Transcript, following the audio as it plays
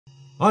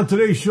On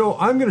today's show,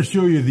 I'm going to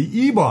show you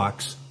the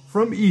eBox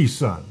from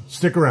eSun.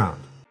 Stick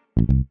around.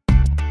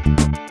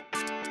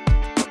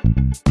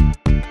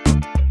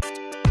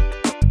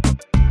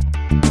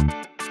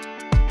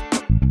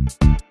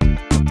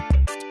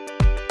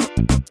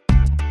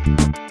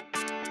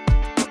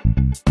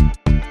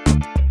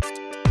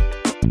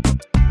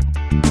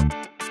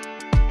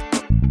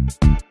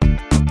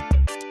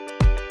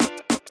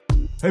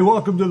 Hey,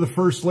 welcome to The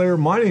First Layer.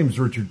 My name's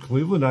Richard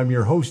Cleveland. I'm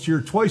your host here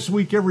twice a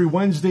week, every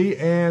Wednesday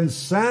and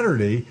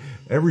Saturday.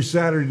 Every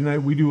Saturday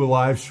night we do a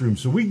live stream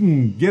so we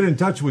can get in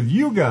touch with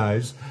you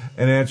guys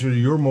and answer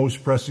your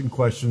most pressing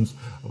questions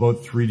about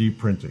 3D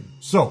printing.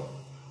 So,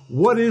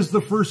 what is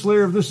The First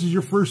Layer? If this is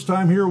your first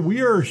time here,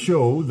 we are a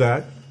show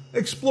that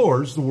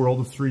explores the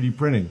world of 3D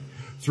printing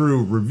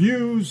through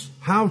reviews,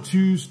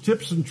 how-tos,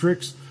 tips and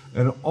tricks,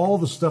 and all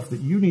the stuff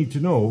that you need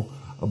to know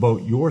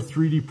about your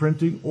 3D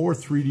printing or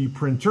 3D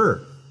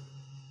printer.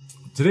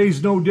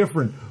 Today's no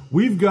different.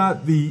 We've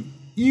got the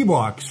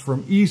eBox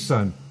from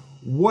eSun.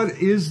 What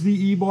is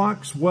the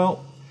eBox?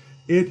 Well,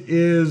 it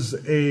is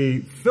a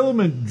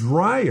filament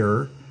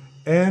dryer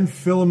and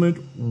filament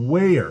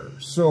weigher.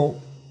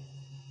 So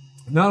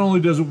not only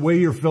does it weigh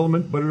your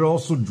filament, but it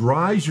also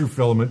dries your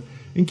filament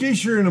in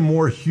case you're in a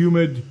more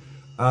humid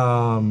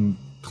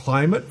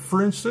climate,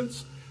 for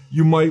instance.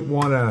 You might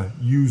want to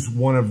use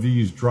one of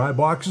these dry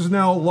boxes.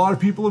 Now, a lot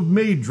of people have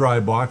made dry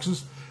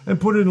boxes and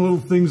put in little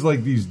things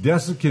like these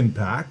desiccant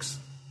packs.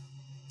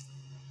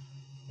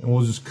 And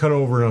we'll just cut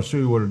over and I'll show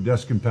you what a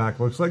desiccant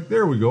pack looks like.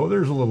 There we go.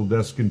 There's a little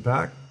desiccant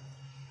pack.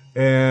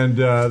 And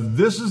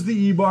this is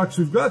the eBox.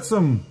 We've got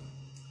some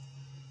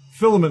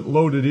filament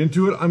loaded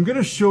into it. I'm going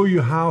to show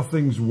you how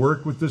things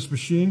work with this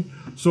machine.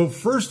 So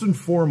first and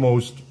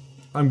foremost,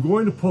 I'm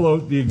going to pull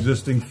out the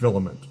existing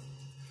filament.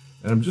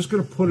 And I'm just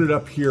going to put it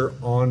up here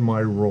on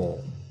my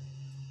roll.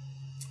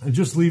 And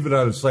just leave it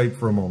out of sight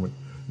for a moment.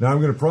 Now I'm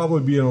going to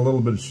probably be in a little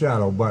bit of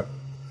shadow, but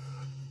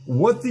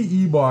what the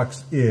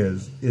eBox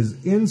is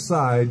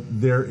inside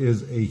there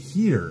is a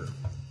heater.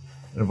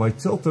 And if I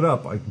tilt it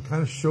up, I can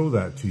kind of show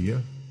that to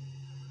you.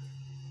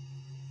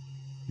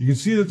 You can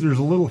see that there's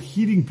a little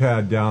heating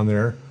pad down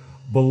there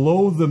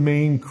below the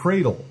main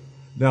cradle.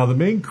 Now the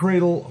main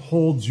cradle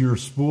holds your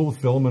spool of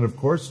filament, of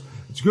course.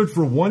 It's good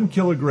for 1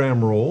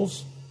 kilogram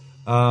rolls.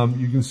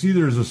 You can see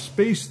there's a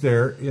space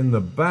there in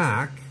the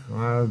back.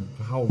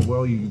 How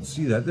well you can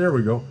see that. There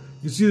we go.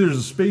 You see there's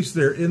a space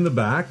there in the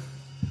back.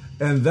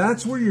 And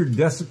that's where your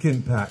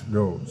desiccant pack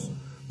goes.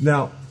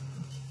 Now,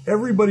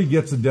 everybody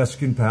gets a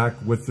desiccant pack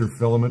with their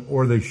filament,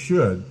 or they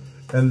should.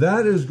 And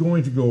that is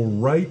going to go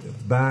right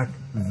back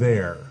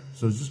there.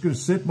 So it's just going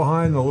to sit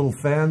behind the little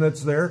fan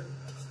that's there.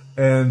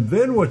 And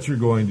then what you're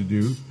going to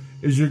do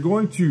is you're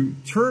going to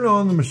turn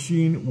on the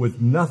machine with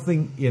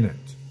nothing in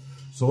it.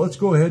 So let's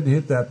go ahead and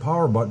hit that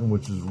power button,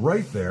 which is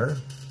right there.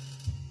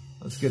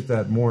 Let's get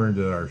that more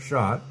into our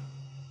shot.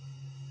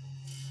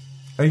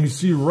 And you can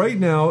see right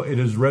now it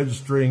is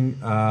registering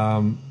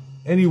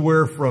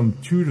anywhere from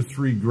 2 to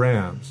 3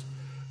 grams.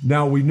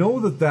 Now we know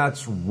that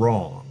that's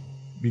wrong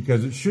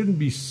because it shouldn't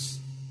be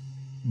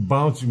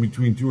bouncing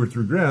between 2 or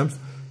 3 grams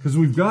because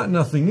we've got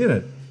nothing in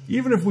it.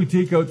 Even if we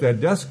take out that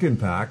desiccant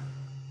pack,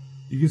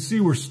 you can see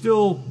we're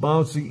still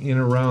bouncing in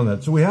around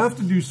that. So we have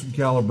to do some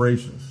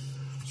calibration.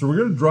 So we're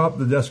going to drop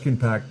the desiccant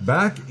pack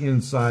back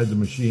inside the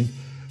machine.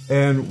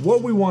 And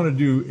what we want to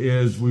do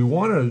is we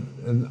want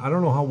to, and I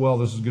don't know how well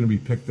this is going to be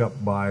picked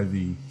up by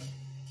the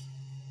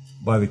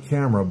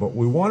camera, but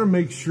we want to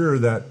make sure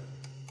that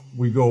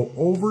we go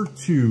over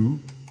to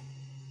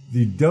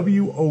the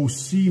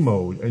WOC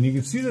mode. And you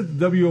can see that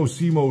the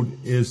WOC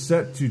mode is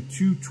set to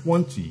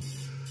 220.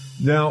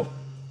 Now,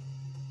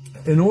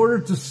 in order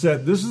to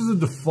set, this is the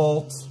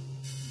default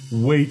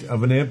weight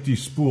of an empty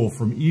spool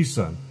from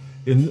eSun.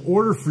 In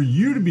order for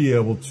you to be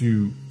able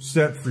to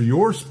set for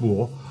your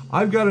spool,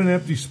 I've got an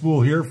empty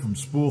spool here from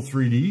Spool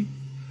 3D,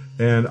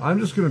 and I'm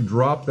just going to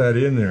drop that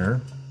in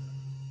there.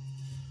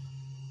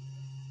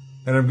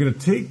 And I'm going to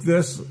take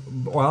this,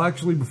 well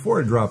actually before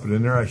I drop it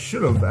in there, I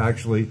should have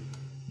actually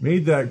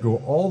made that go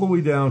all the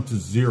way down to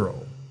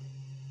 0.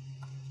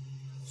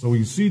 So we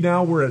can see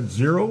now we're at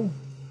 0.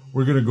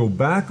 We're going to go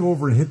back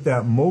over and hit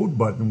that mode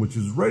button, which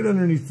is right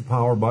underneath the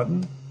power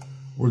button.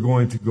 We're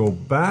going to go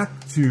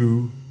back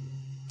to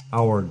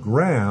our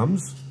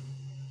grams,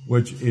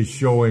 which is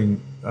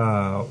showing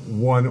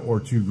 1 or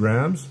 2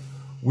 grams.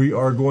 We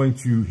are going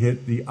to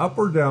hit the up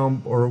or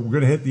down, or we're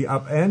going to hit the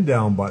up and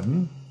down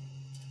button.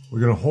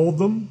 We're going to hold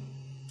them,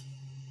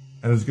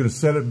 and it's going to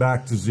set it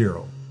back to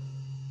 0.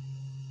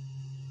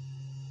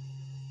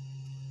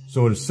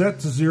 So it is set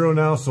to 0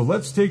 now. So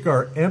let's take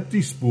our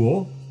empty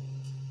spool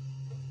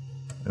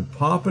and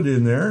pop it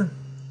in there.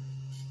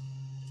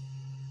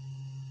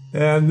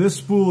 And this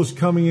spool is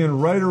coming in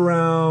right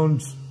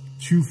around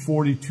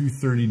 240,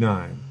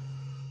 239.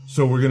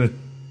 So we're going to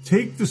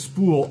take the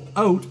spool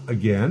out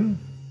again.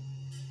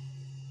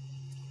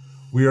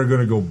 We are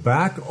going to go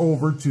back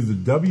over to the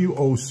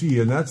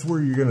WOC, and that's where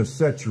you're going to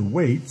set your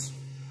weights.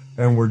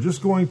 And we're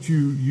just going to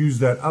use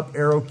that up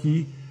arrow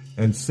key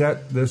and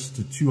set this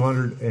to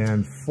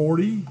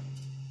 240.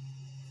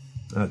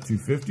 Not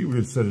 250, we're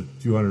going to set it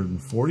to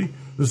 240.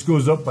 This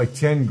goes up by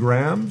 10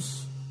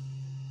 grams.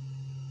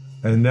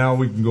 And now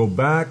we can go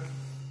back,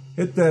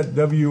 hit that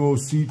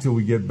WOC till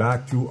we get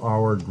back to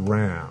our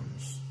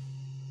grams.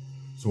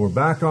 So we're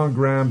back on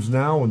grams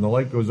now. When the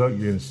light goes out,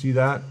 you're going to see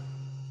that.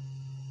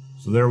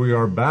 So there we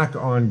are, back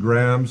on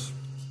grams.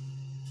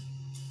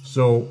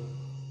 So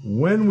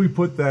when we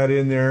put that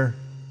in there,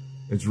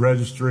 it's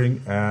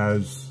registering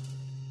as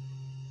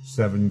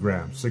 7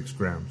 grams, 6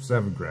 grams,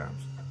 7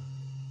 grams.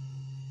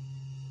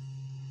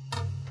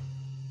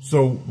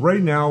 So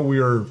right now we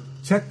are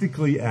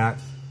technically at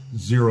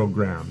 0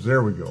 grams.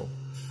 There we go.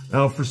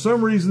 Now for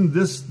some reason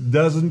this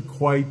doesn't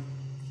quite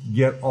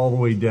get all the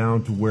way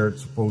down to where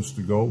it's supposed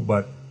to go,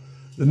 but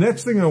the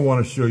next thing I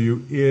want to show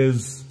you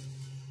is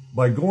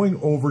by going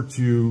over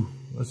to,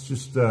 let's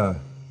just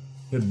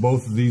hit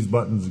both of these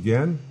buttons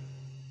again.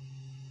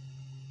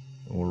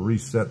 We'll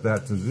reset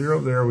that to 0.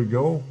 There we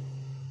go.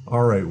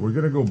 All right, we're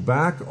going to go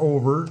back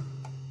over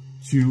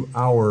to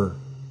our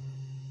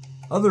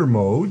other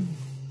mode,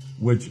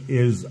 which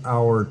is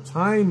our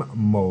time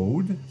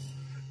mode.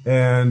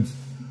 And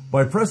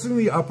by pressing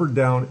the up or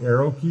down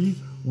arrow key,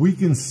 we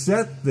can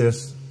set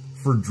this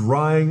for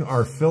drying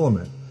our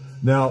filament.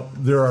 Now,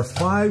 there are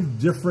 5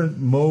 different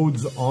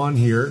modes on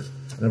here.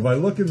 And if I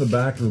look in the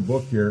back of the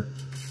book here,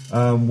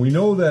 we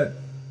know that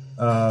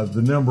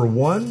the number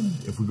 1,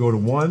 if we go to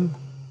 1,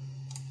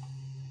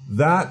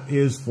 that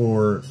is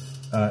for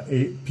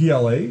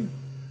PLA.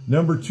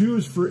 Number 2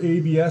 is for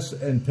ABS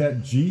and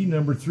PETG.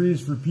 Number 3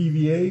 is for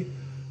PVA.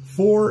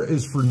 4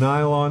 is for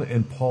nylon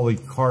and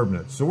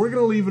polycarbonate. So we're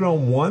going to leave it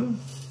on 1.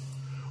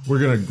 We're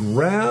going to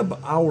grab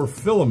our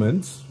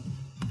filament.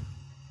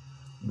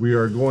 We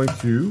are going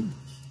to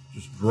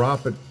just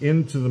drop it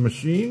into the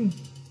machine.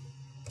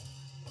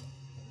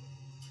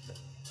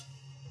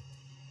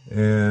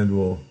 And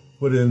we'll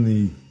put in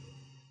the,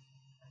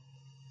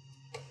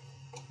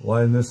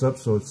 line this up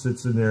so it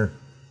sits in there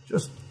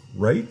just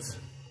right.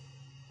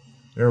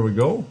 There we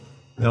go.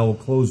 Now we'll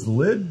close the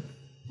lid.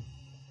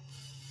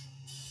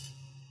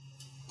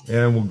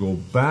 And we'll go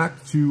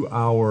back to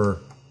our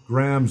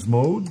grams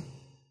mode.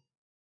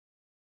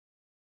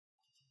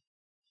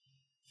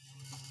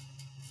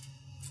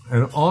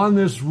 And on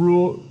this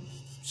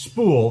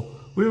spool,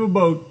 we have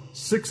about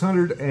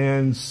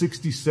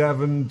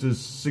 667 to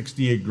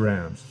 68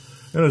 grams.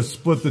 I'm going to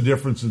split the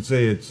difference and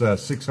say it's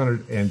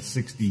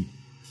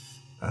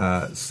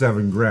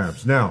 667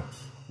 grams. Now,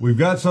 we've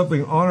got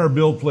something on our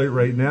build plate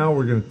right now.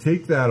 We're going to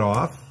take that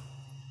off.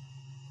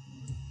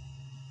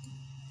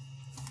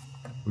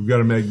 We've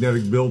got a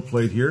magnetic build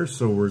plate here,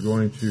 so we're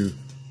going to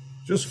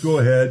just go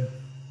ahead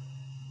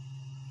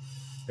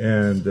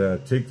and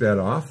take that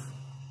off.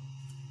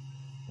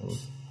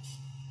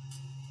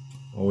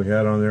 All we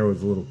had on there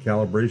was a little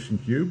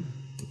calibration cube,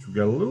 which we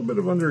got a little bit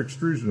of under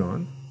extrusion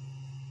on,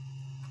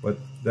 but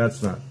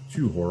that's not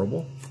too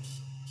horrible.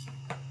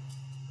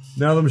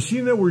 Now the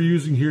machine that we're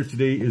using here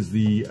today is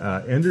the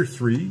Ender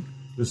 3.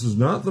 This is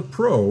not the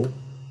Pro,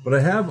 but I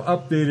have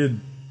updated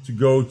to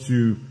go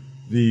to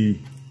the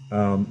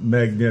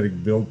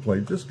magnetic build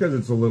plate just because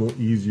it's a little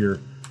easier.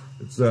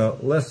 It's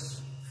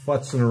less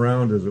futzing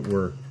around, as it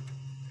were.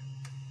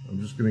 I'm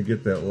just going to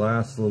get that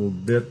last little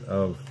bit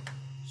of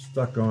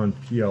stuck on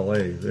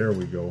PLA. There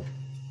we go.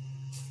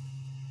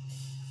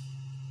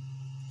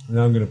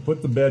 Now I'm going to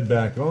put the bed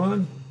back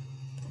on.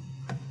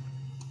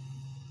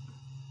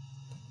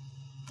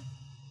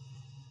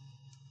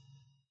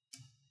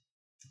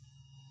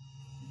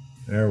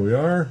 There we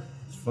are.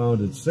 It's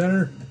found its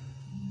center.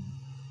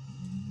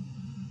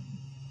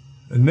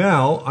 And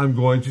now I'm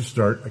going to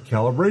start a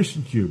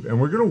calibration cube.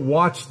 And we're going to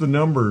watch the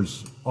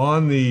numbers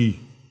on the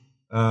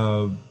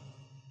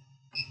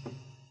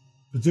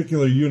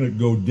particular unit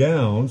go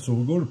down. So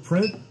we'll go to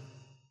print.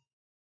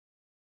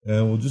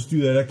 And we'll just do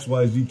that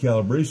XYZ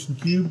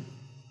calibration cube.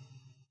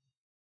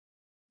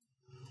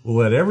 We'll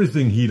let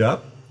everything heat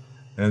up.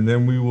 And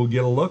then we will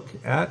get a look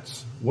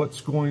at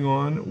what's going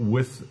on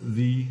with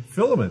the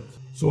filament.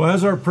 So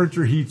as our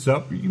printer heats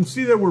up, you can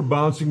see that we're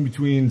bouncing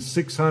between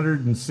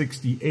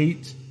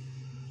 668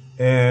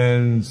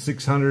 and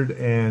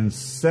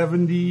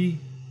 670.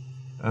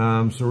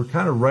 So we're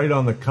kind of right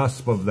on the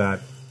cusp of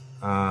that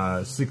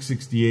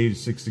 668,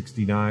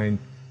 669,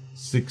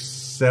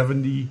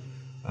 670,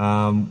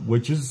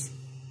 which is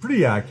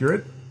pretty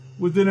accurate.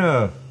 Within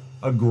a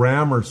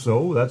gram or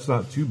so, that's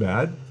not too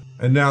bad.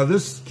 And now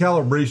this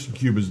calibration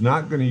cube is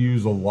not going to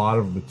use a lot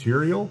of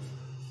material,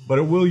 but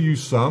it will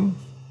use some.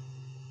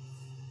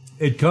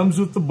 It comes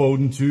with the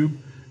Bowden tube.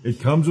 It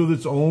comes with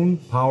its own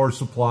power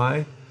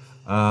supply.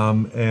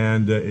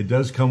 And it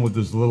does come with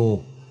this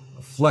little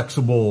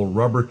flexible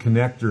rubber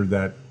connector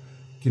that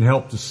can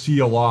help to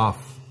seal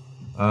off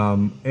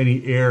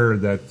any air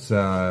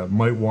that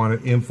might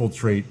want to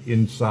infiltrate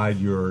inside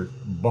your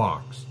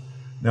box.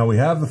 Now we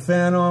have the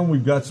fan on.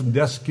 We've got some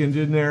desiccant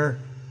in there.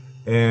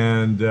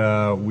 And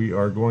we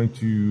are going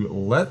to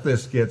let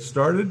this get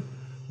started.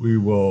 We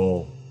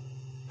will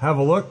have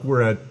a look.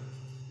 We're at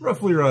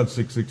roughly around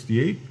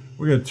 668.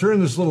 We're going to turn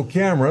this little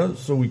camera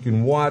so we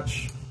can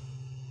watch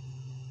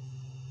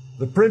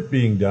the print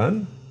being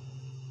done.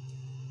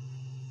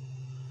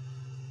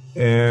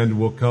 And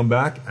we'll come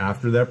back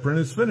after that print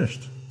is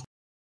finished.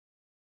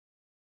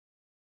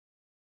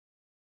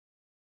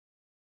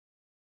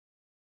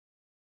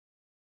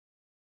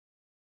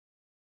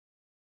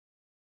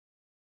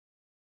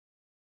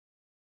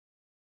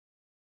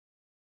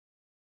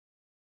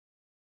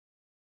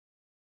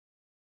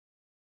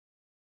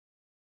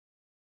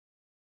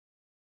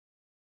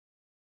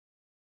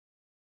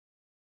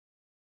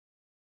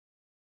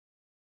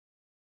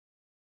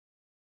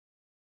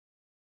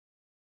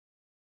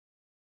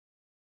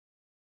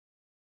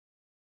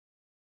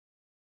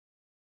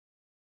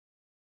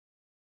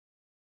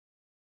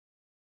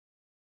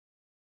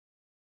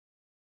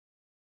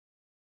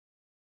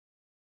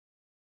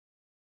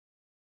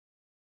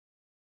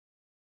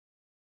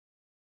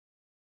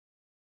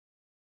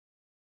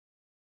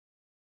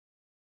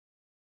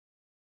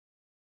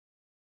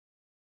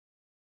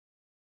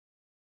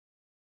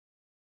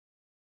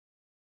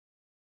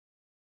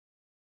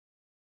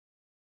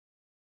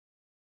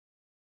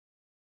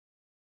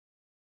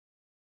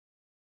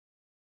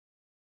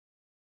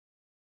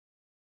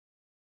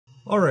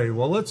 All right,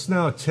 well, let's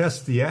now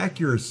test the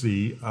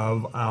accuracy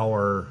of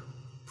our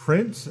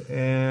print,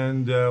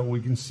 and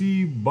we can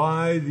see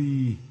by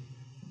the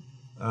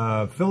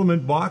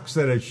filament box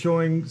that it's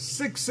showing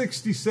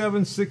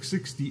 667,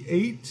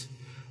 668,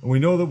 and we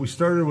know that we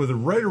started with it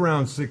right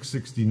around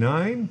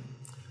 669.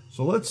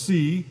 So let's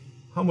see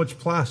how much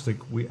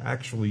plastic we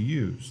actually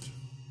used.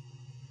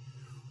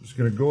 I'm just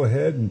going to go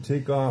ahead and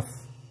take off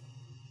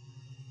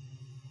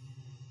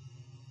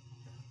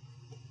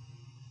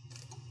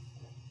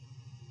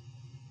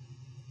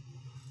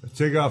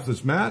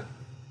this mat,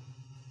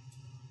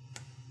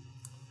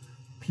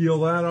 peel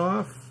that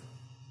off.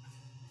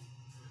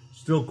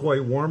 Still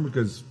quite warm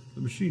because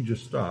the machine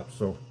just stopped,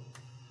 so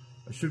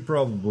I should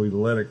probably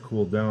let it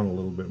cool down a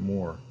little bit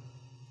more.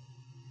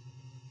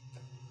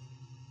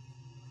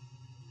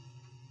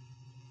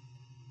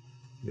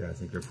 Yeah, I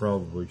think I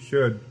probably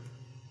should.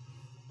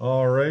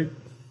 All right,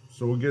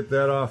 so we'll get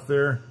that off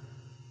there.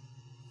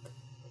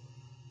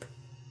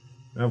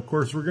 Now, of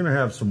course, we're going to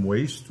have some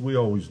waste. We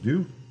always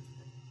do.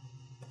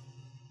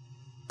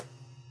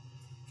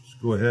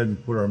 Go ahead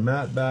and put our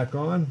mat back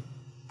on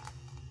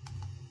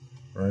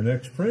for our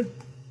next print.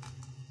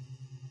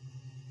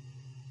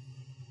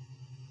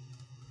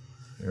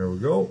 There we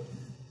go.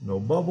 No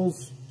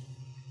bubbles.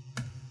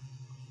 At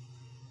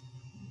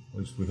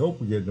least we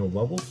hope we get no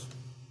bubbles.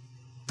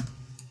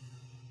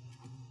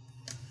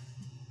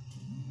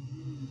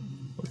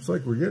 Looks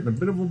like we're getting a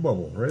bit of a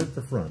bubble right at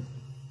the front.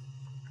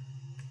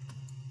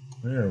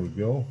 There we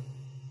go.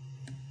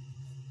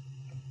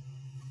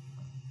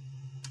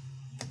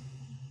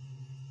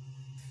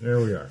 There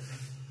we are.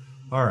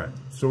 All right,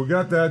 so we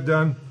got that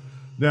done.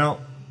 Now,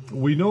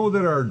 we know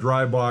that our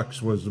dry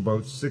box was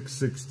about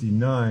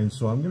 669,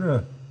 so I'm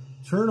gonna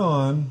turn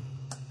on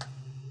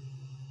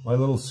my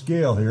little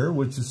scale here,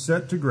 which is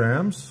set to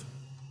grams.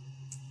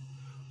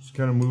 Just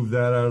kind of move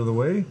that out of the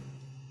way.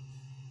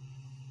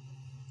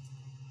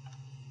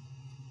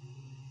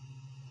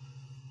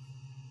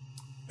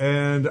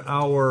 And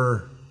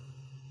our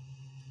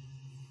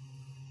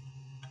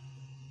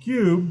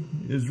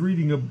cube is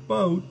reading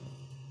about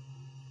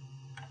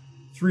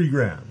 3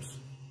 grams.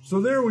 So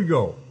there we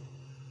go.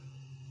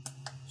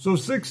 So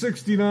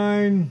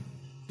 669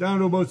 down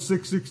to about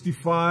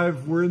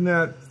 665. We're in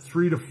that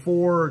 3 to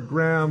 4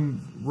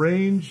 gram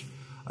range.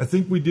 I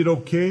think we did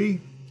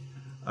okay.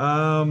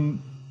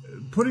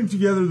 Putting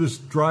together this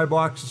dry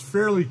box is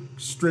fairly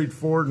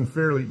straightforward and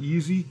fairly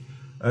easy.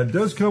 It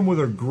does come with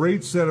a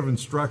great set of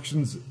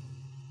instructions.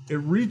 It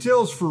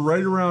retails for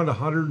right around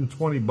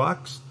 120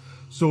 bucks.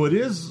 So it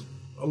is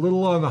a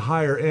little on the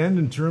higher end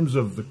in terms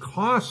of the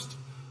cost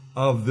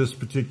of this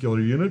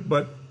particular unit,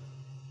 but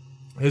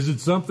is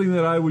it something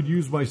that I would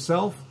use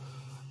myself?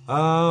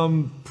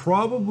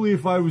 Probably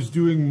if I was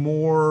doing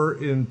more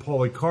in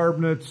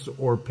polycarbonates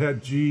or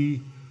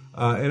PETG,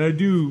 and I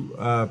do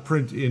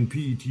print in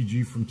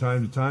PETG from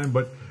time to time,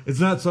 but it's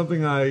not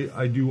something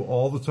I do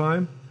all the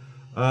time.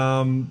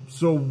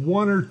 So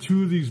 1 or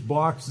 2 of these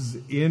boxes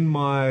in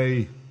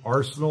my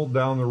arsenal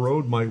down the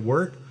road might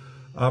work.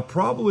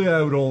 Probably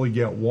I would only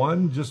get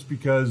 1 just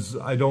because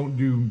I don't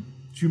do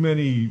too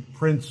many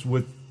prints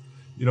with,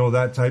 you know,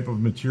 that type of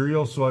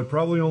material. So I'd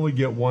probably only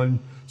get 1,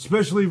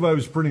 especially if I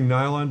was printing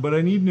nylon, but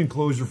I need an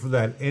enclosure for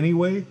that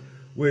anyway,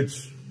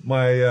 which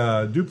my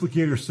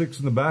duplicator 6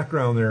 in the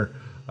background there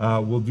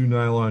will do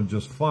nylon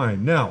just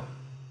fine. Now,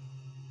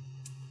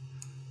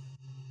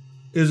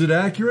 is it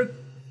accurate?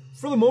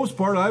 For the most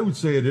part, I would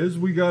say it is.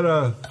 We got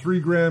a 3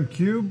 gram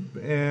cube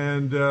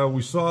and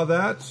we saw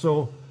that,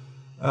 so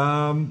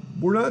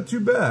we're not too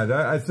bad.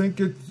 I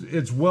think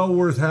it's well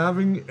worth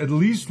having. At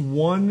least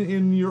 1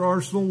 in your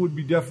arsenal would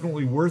be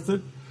definitely worth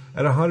it.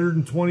 At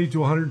 $120 to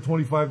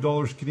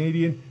 $125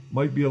 Canadian,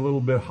 might be a little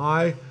bit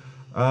high.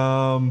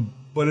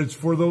 But it's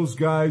for those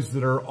guys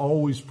that are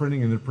always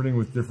printing and they're printing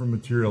with different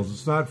materials.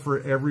 It's not for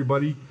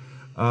everybody.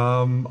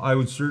 I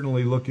would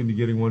certainly look into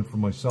getting one for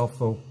myself,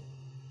 though,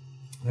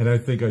 and I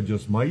think I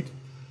just might.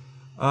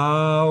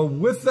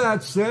 With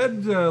that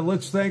said,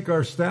 let's thank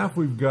our staff.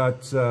 We've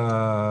got,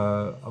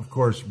 of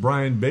course,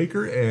 Brian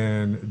Baker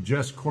and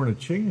Jess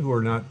Corniching, who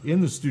are not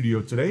in the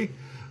studio today.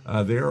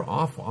 They're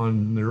off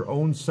on their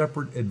own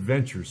separate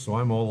adventures, so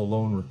I'm all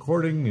alone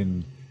recording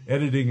and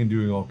editing and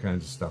doing all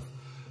kinds of stuff.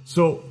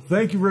 So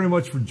thank you very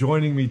much for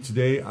joining me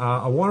today.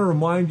 I want to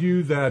remind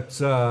you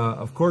that,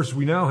 of course,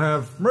 we now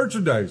have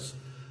merchandise,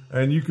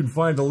 and you can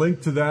find a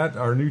link to that,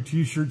 our new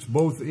t-shirts,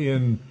 both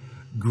in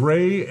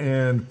gray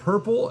and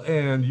purple,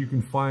 and you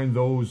can find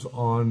those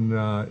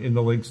on in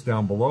the links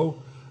down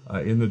below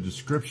in the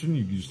description.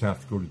 You just have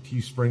to go to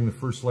Teespring, the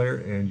first layer,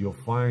 and you'll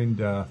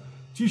find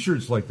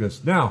t-shirts like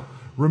this. Now,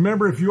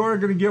 remember, if you are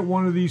going to get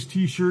one of these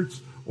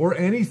t-shirts or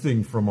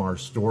anything from our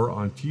store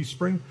on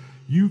Teespring,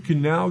 you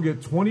can now get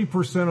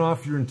 20%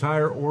 off your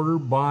entire order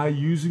by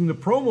using the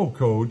promo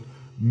code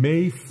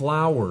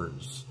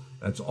Mayflowers.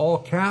 That's all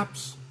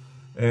caps,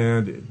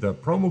 and the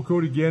promo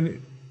code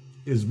again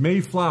is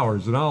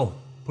Mayflowers, and I'll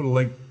put a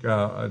link,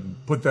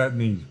 put that in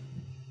the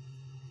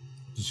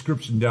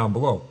description down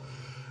below.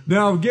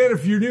 Now, again,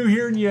 if you're new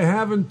here and you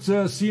haven't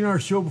seen our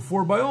show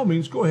before, by all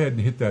means, go ahead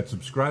and hit that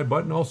subscribe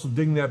button. Also,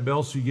 ding that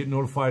bell so you get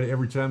notified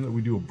every time that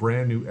we do a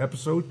brand new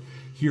episode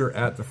here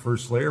at The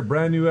First Layer.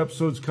 Brand new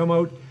episodes come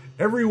out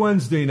every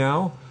Wednesday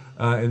now,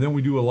 and then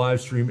we do a live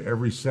stream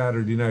every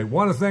Saturday night.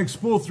 Want to thank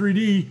Spool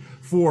 3D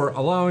for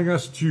allowing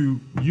us to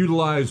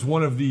utilize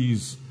one of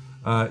these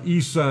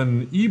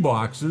eSun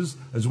eBoxes,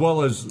 as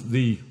well as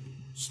the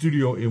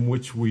studio in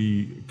which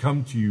we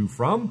come to you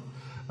from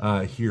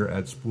here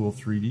at Spool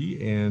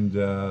 3D.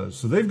 And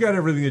so they've got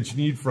everything that you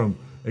need, from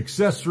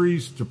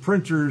accessories to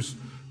printers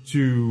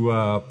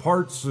to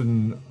parts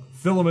and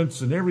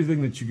filaments and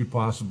everything that you could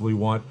possibly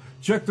want.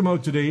 Check them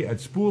out today at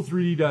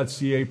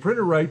spool3d.ca. Print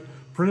it right,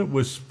 print it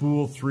with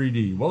Spool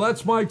 3D. Well,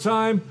 that's my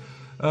time.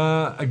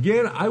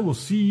 Again, I will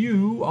see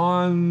you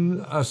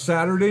on a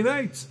Saturday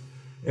night,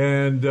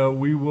 and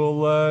we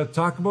will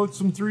talk about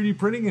some 3D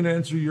printing and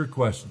answer your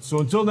questions.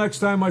 So until next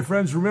time, my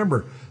friends,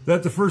 remember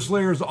that the first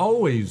layer is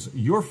always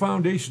your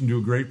foundation to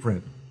a great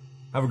print.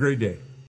 Have a great day.